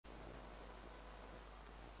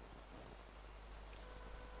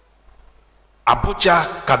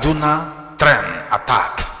Abuja Kaduna train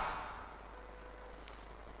attack.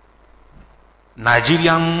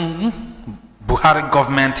 Nigerian Buhari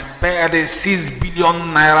government paid a 6 billion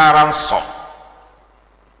naira ransom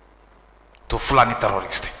to Fulani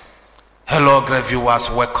terrorists. Hello, great viewers,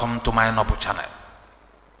 welcome to my noble channel.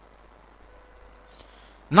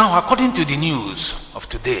 Now, according to the news of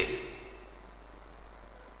today,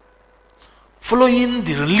 following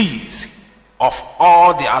the release of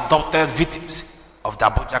all the adopted victims of the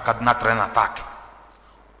Abuja Kaduna train attack,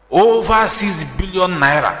 over 6 billion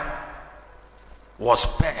naira was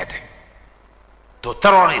paid to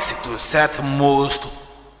terrorists to set most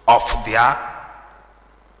of their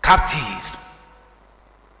captives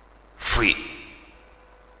free.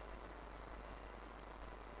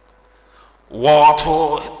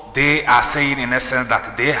 What they are saying in essence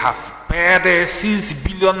that they have paid 6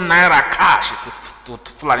 billion naira cash to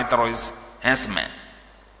Fulani terrorist henchmen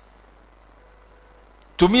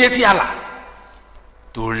to meet Allah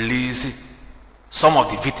to release some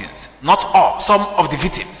of the victims, not all, some of the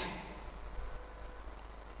victims.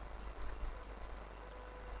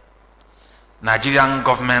 Nigerian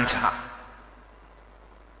government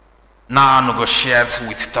now negotiates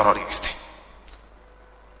with terrorists,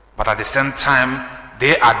 but at the same time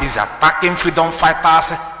they are busy attacking freedom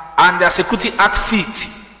fighters and their security outfit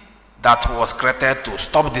that was created to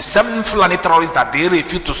stop the same Fulani terrorists that they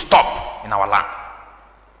refuse to stop in our land.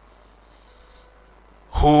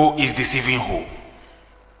 Who is deceiving who?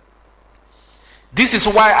 This is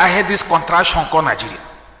why I hate this contraction called Nigeria.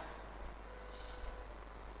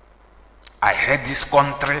 I hate this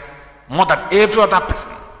country more than every other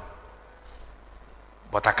person.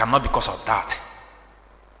 But I cannot, because of that,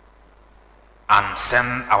 and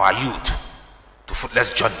send our youth to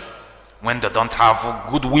fruitless journey when they don't have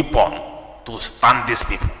a good weapon to stand these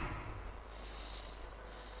people.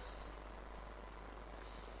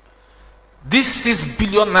 This 6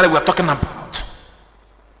 billion naira we are talking about,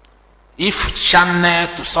 if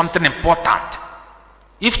channeled to something important,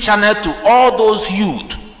 if channeled to all those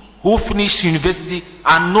youth who finish university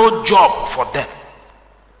and no job for them,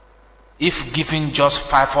 if given just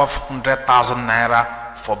 500,000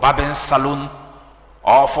 naira for barbering salon,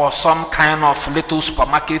 or for some kind of little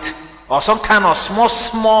supermarket, or some kind of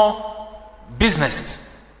small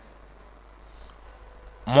businesses,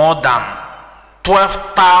 more than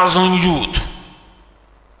 12,000 youth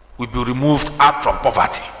will be removed out from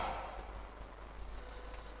poverty.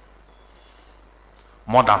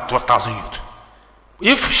 More than 12,000 youth.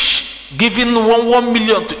 If given 1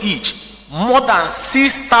 million to each, more than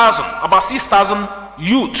 6,000, about 6,000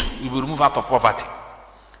 youth will be removed out of poverty.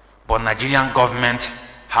 But Nigerian government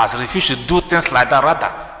has refused to do things like that.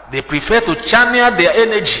 Rather, they prefer to channel their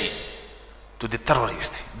energy to the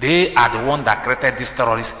terrorists. They are the one that created these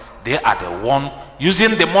terrorists. They are the one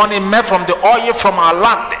using the money made from the oil from our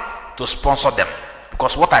land to sponsor them.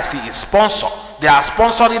 Because what I see is sponsor. They are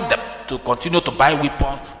sponsoring them to continue to buy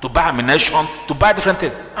weapons, to buy ammunition, to buy different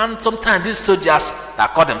things. And sometimes these soldiers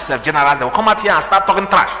that call themselves generals, they will come out here and start talking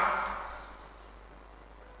trash.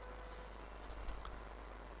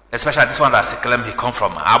 Especially this one that claim he come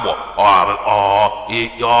from Abo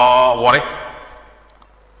or Worry.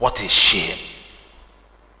 What a shame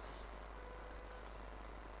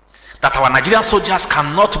that our Nigerian soldiers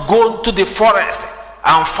cannot go into the forest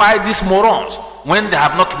and fight these morons when they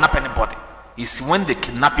have not kidnapped anybody. It's when they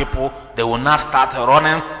kidnap people, they will now start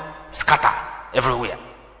running scatter everywhere,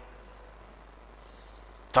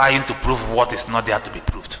 trying to prove what is not there to be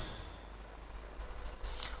proved.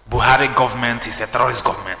 Buhari government is a terrorist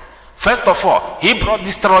government. First of all, he brought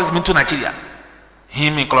this terrorism into Nigeria,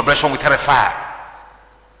 him in collaboration with Fire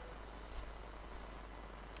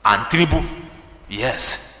and Tinubu.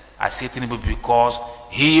 Yes, I say Tinubu because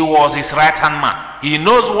he was his right hand man. He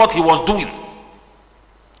knows what he was doing.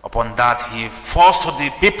 Upon that, he forced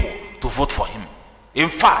the people to vote for him. In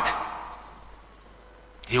fact,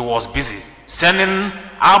 he was busy sending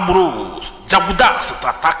Abros, Jabudas to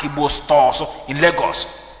attack Igbo stores in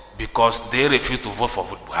Lagos because they refused to vote for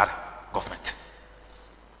Buhari government.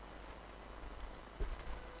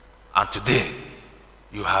 And today,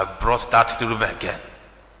 you have brought that to the river again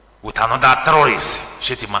with another terrorist,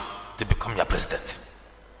 Shetima, to become your president.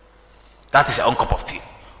 That is your own cup of tea.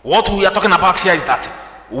 What we are talking about here is that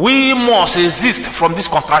we must exist from this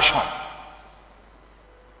contraction.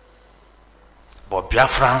 But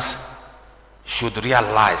Biafrans should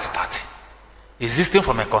realize that existing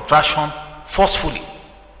from a contraction forcefully,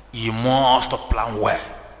 you must plan well.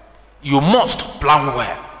 You must plan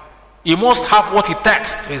well. You must have what it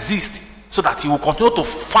takes to exist so that you will continue to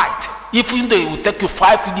fight Even though it will take you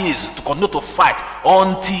 5 years to continue to fight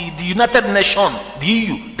until the United Nations, the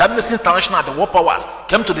EU, the Amnesty International, the world powers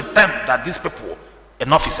came to the term that these people,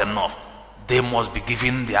 enough is enough. They must be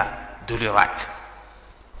given their duly right.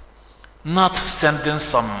 Not sending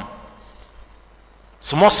some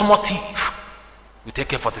small thief with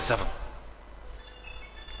AK-47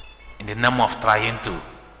 in the name of trying to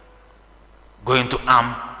go into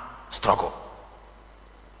armed struggle.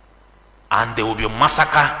 And there will be a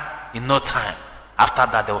massacre in no time. After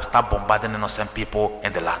that, they will start bombarding innocent people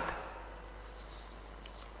in the land.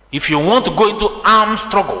 If you want to go into armed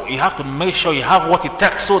struggle, you have to make sure you have what it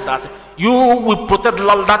takes so that you will protect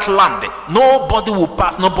that land. Nobody will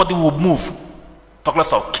pass, nobody will move. Talk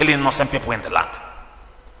less of killing innocent people in the land.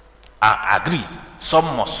 I agree, some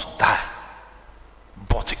must die.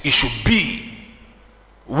 But it should be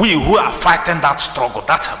we who are fighting that struggle,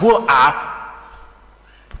 that who are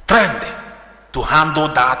trained to handle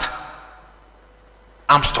that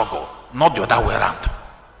armed struggle, not the other way around.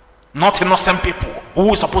 Not innocent people who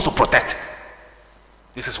we're supposed to protect.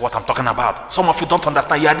 This is what I'm talking about. Some of you don't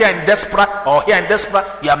understand. You are there in desperate or here in desperate,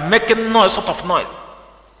 you are making noise, sort of noise.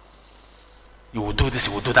 You will do this,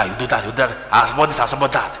 you will do that, you do that, you do that. As about this, as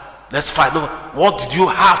about that. Let's fight. Look, what did you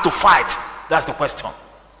have to fight? That's the question.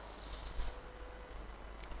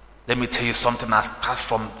 Let me tell you something. I start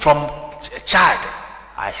from a child.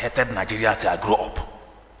 I hated Nigeria till I grew up.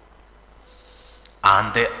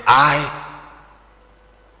 And I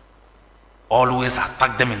always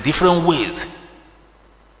attacked them in different ways.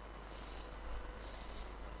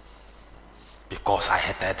 Because I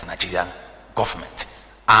hated Nigerian government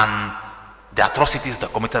and the atrocities they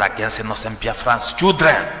committed against innocent Biafran's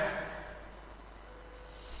children.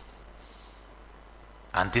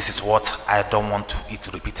 And this is what I don't want it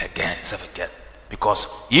to repeat again.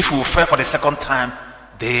 Because if we fail for the second time,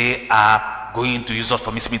 they are going to use us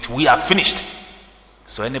for mismeat. We are finished.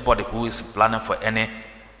 So anybody who is planning for any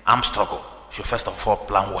armed struggle should first of all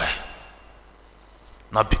plan well.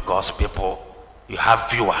 Not because people, you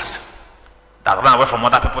have viewers that run away from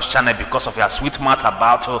other people's channel because of your sweet mouth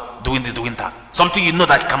about doing this, doing that. Something you know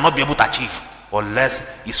that you cannot be able to achieve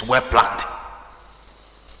unless it's well planned.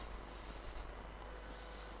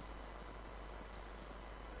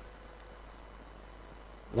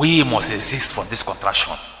 We must exist from this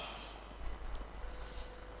contraction.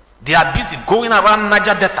 They are busy going around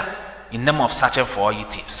Niger Delta in name of searching for oil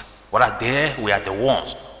thieves. Whereas there, we are the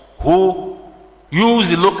ones who use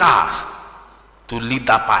the locals to lead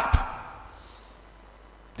that pipe.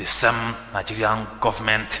 The same Nigerian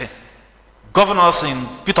government, governors in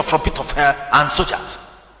pit of hell, and soldiers.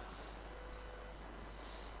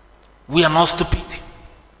 We are not stupid.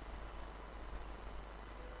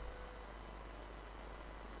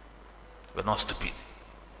 We're not stupid.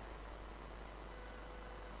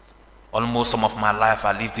 Almost some of my life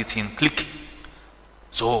I lived it in clique.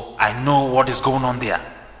 So I know what is going on there.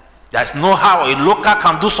 There's no how a local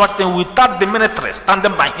can do such thing without the military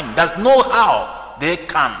standing by him. There's no how they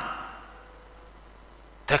can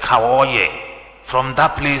take our oil from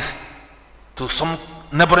that place to some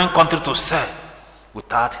neighboring country to sell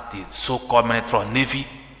without the so-called military or navy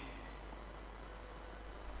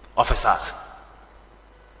officers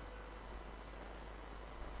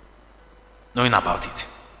knowing about it.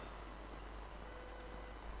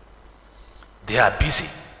 They are busy.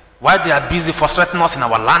 While they are busy frustrating us in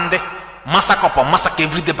our land, massacre upon massacre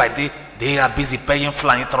every day by day, they are busy paying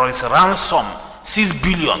Fulani terrorists ransom, 6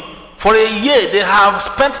 billion. For a year, they have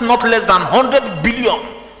spent not less than 100 billion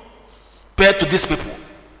paid to these people.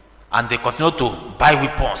 And they continue to buy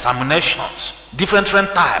weapons, ammunition, different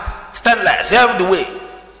type, stainless, every way.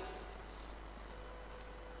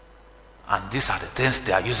 And these are the things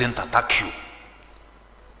they are using to attack you.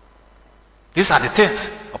 These are the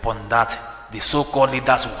things upon that the so-called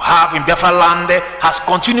leaders who have in Biafra land has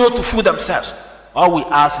continued to fool themselves. All we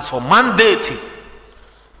ask is for mandate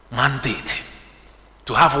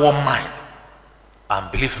to have one mind.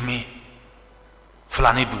 And believe me,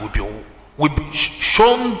 Fulani will be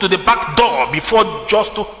shown to the back door before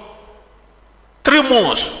just 3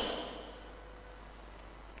 months.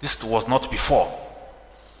 This was not before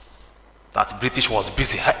that British was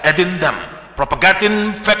busy heading them,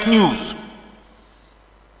 propagating fake news.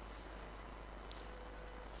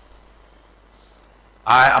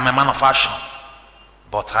 I am a man of action,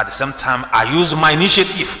 but at the same time, I use my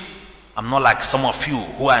initiative. I'm not like some of you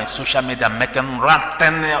who are in social media making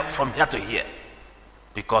ranting from here to here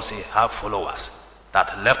because you have followers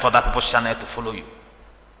that left other people's channel to follow you.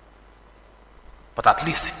 But at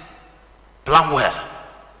least plan well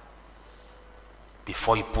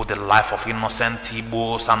before you put the life of innocent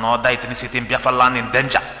Igbos and other ethnicity in Biafra land in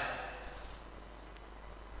danger.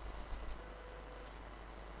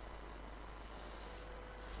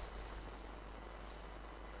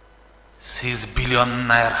 billion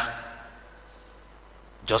naira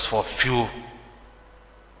just for few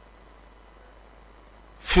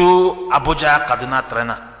Abuja Kaduna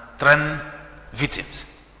train victims,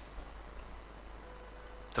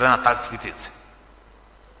 train attack victims.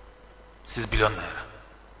 6 billion naira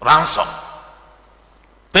ransom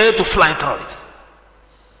paid to flying terrorists,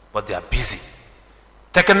 but they are busy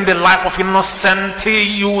taking the life of innocent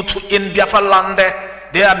youth in Biafra land.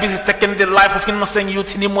 They are busy taking the life of innocent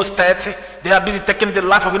youth in Imo State. They are busy taking the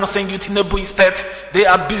life of innocent youth in Ebonyi State. They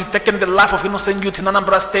are busy taking the life of innocent youth in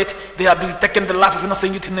Anambra State. They are busy taking the life of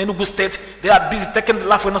innocent youth in Enugu State. They are busy taking the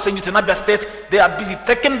life of innocent youth in Abia State. They are busy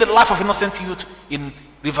taking the life of innocent youth in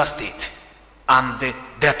River State and the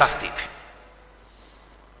Delta State.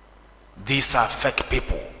 These are fake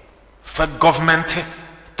people, fake government,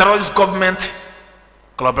 terrorist government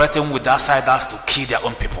collaborating with the outsiders to kill their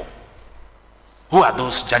own people. Who are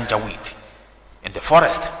those janjaweed in the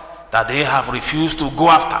forest that they have refused to go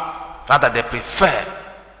after? Rather, they prefer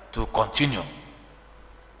to continue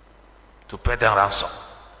to pay them ransom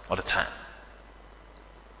all the time.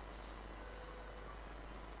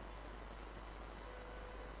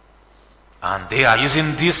 And they are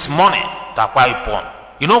using this money to acquire porn.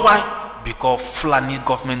 You know why? Because Fulani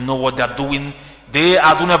government know what they are doing. They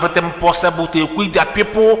are doing everything possible to equip their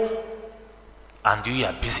people, and you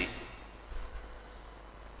are busy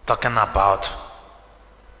talking about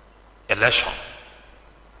election.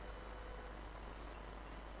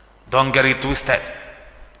 Don't get it twisted.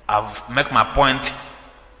 I've made my point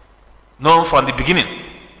known from the beginning.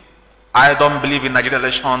 I don't believe in Nigerian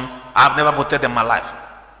election. I've never voted in my life.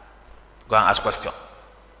 Go and ask question.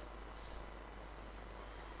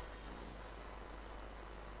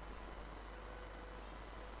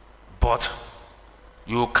 But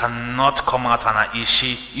you cannot come out and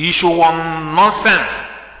issue one nonsense.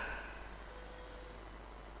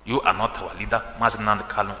 You are not our leader. Mazi Nnamdi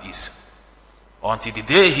Kanu is. Until the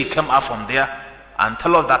day he came out from there and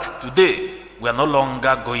tell us that today we are no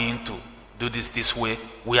longer going to do this way.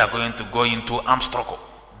 We are going to go into armed struggle.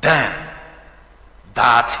 Then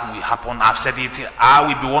that will happen. I've said it. I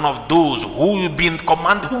will be one of those who will be in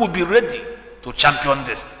command, who will be ready to champion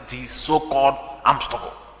this so-called armed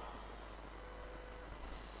struggle.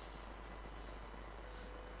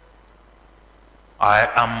 I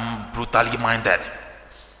am brutally minded.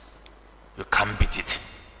 You can't beat it.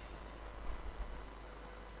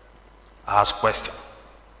 Ask question.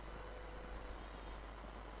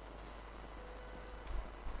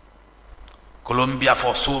 Colombia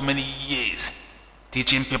for so many years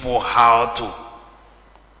teaching people how to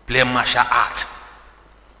play martial art,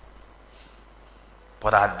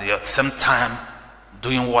 but at the same time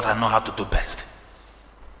doing what I know how to do best.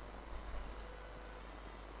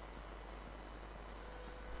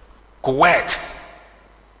 Kuwait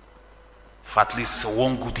for at least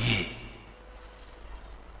one good year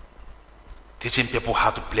teaching people how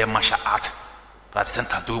to play martial art, but at the same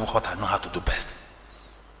time doing what I know how to do best.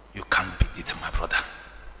 You can't beat it, my brother.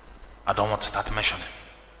 I don't want to start mentioning.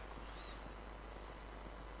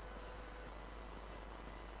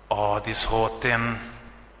 All this whole thing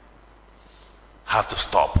have to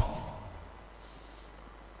stop.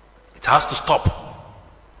 It has to stop.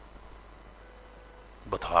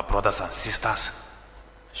 But our brothers and sisters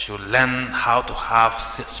should learn how to have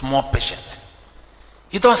small patience.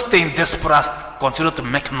 You don't stay in desperate, continue to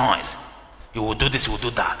make noise. You will do this, you will do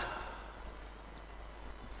that.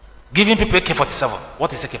 Giving people AK-47.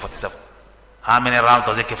 What is AK-47? How many rounds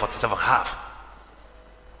does AK-47 have?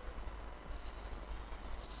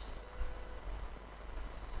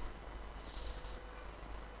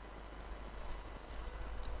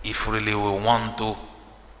 If really we want to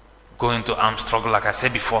go into armed struggle, like I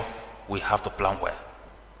said before, we have to plan well.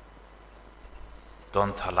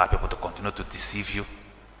 Don't allow people to continue to deceive you.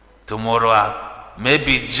 Tomorrow,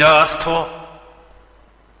 maybe just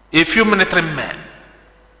a few military men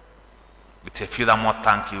with a few more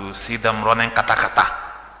tank, you see them running kata.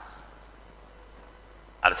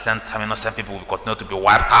 At the same time, innocent people will continue to be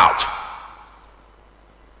wiped out.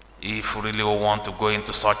 If we really want to go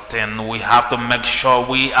into such thing, we have to make sure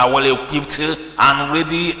we are well equipped and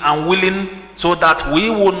ready and willing, so that we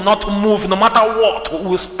will not move no matter what. We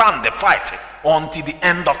will stand the fight until the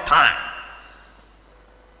end of time.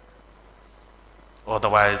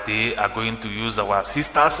 Otherwise, they are going to use our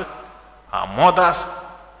sisters, our mothers,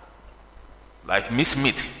 like Miss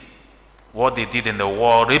Smith, what they did in the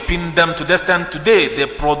war, raping them to the extent today they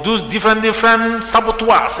produce different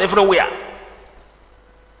saboteurs everywhere.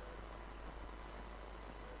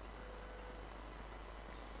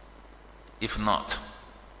 If not,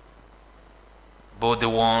 both the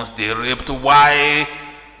ones they raped, why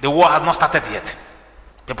the war has not started yet?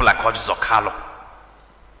 People like Hodges Okalo.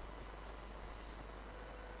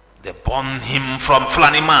 They born him from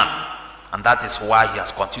Fulani man. And that is why he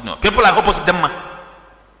has continued. People like opposite them.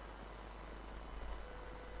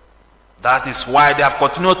 That is why they have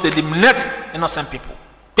continued to eliminate innocent people.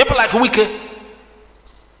 People like Wike.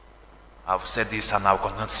 I've said this and I will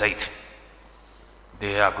continue to say it.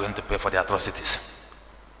 They are going to pay for the atrocities.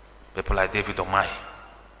 People like David Omai.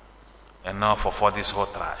 Enough of all this whole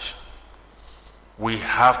trash. We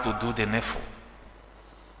have to do the needful.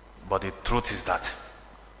 But the truth is that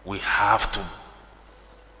we have to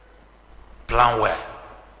plan well,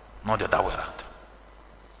 not the other way around.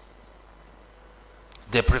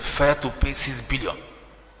 They prefer to pay 6 billion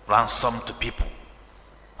ransom to people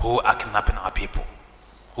who are kidnapping our people,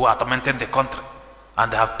 who are tormenting the country,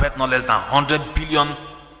 and they have paid no less than 100 billion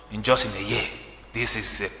in just in a year. This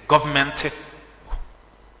is a government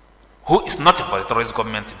who is nothing but a terrorist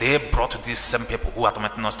government. They brought these same people who are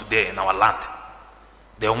tormenting us today in our land.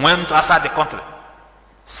 They went outside the country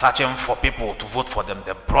searching for people to vote for them.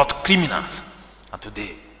 They brought criminals, and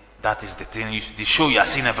today that is the thing, the show you are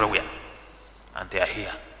seeing everywhere. And they are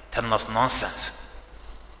here telling us nonsense.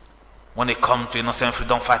 When it comes to innocent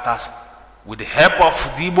freedom fighters, with the help of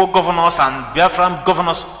the Igbo governors and Biafran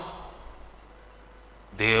governors,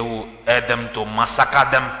 they will aid them to massacre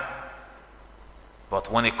them. But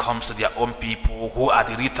when it comes to their own people who are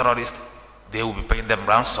the real terrorists, they will be paying them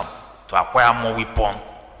ransom to acquire more weapons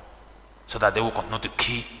so that they will continue to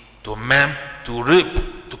kill, to maim, to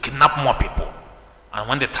rape, to kidnap more people. And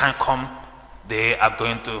when the time comes, they are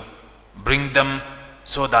going to bring them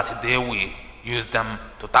so that they will use them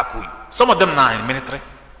to tackle you. Some of them now in military,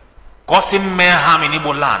 causing mayhem in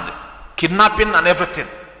Igbo land, kidnapping and everything.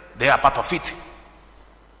 They are part of it.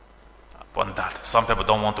 Upon that, some people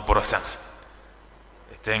don't want to borrow sense.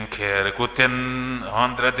 They think recruiting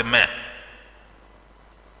 100 men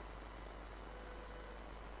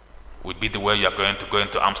will be the way you are going to go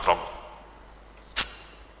into armed struggle.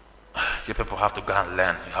 You people have to go and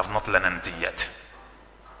learn. You have not learned anything yet.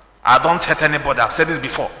 I don't hate anybody. I've said this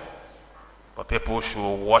before. But people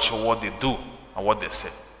should watch what they do and what they say.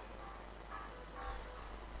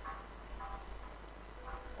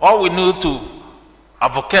 All we need to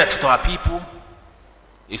advocate to our people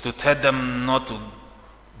is to tell them not to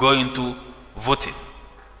go into voting.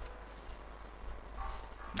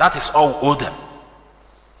 That is all we owe them.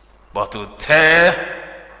 But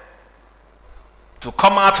to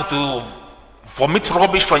come out to vomit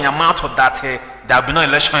rubbish from your mouth that there will be no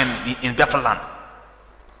election in Biafra land.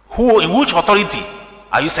 In which authority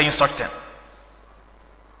are you saying such thing?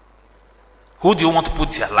 Who do you want to put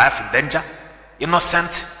their life in danger?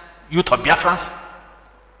 Innocent youth of Biafrans?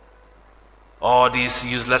 All these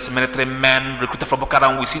useless military men recruited from Boko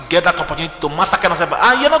Haram, we see get that opportunity to massacre and say,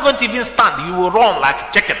 you're not going to even stand. You will run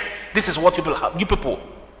like chicken. This is what you people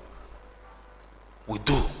will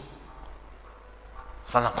do.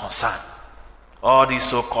 As far as I'm concerned, all these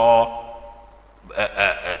so-called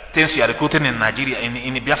things you are recruiting in Nigeria,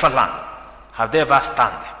 in the Biafra land, have they ever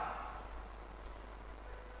stand?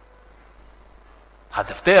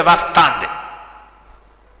 Have they ever stand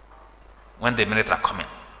when the military are coming?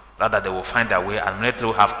 Rather, they will find their way, and the military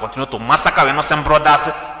will have continued to massacre innocent brothers,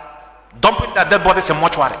 dumping their dead bodies in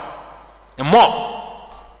mortuary, in mob.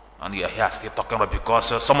 And you are here still talking about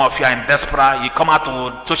because some of you are in desperate. You come out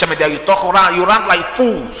to social media, you talk around, you rant like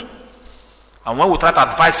fools. And when we try to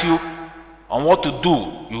advise you on what to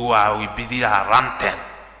do, you will be there ranting.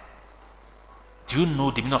 Do you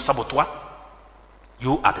know the meaning of saboteur?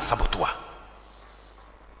 You are the saboteur.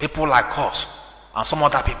 People like us and some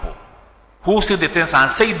other people who see the things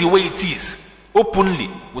and say it the way it is, openly,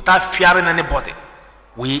 without fearing anybody.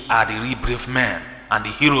 We are the real brave men and the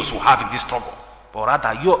heroes who have in this struggle. But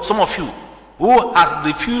rather, some of you who has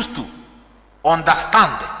refused to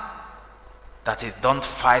understand that they don't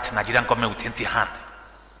fight Nigerian government with empty hand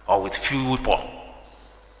or with few weapons,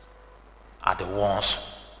 are the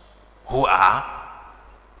ones who are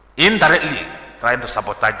indirectly trying to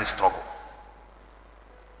sabotage the struggle.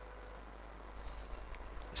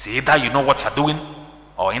 See, either you know what you're doing,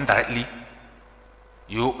 or indirectly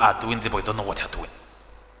you are doing it but you don't know what you're doing.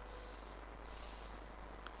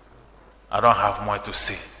 I don't have more to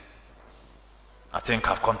say. I think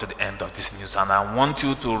I've come to the end of this news, and I want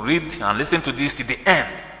you to read and listen to this to the end.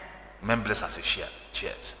 Remember, bless as you share.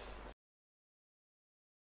 Cheers.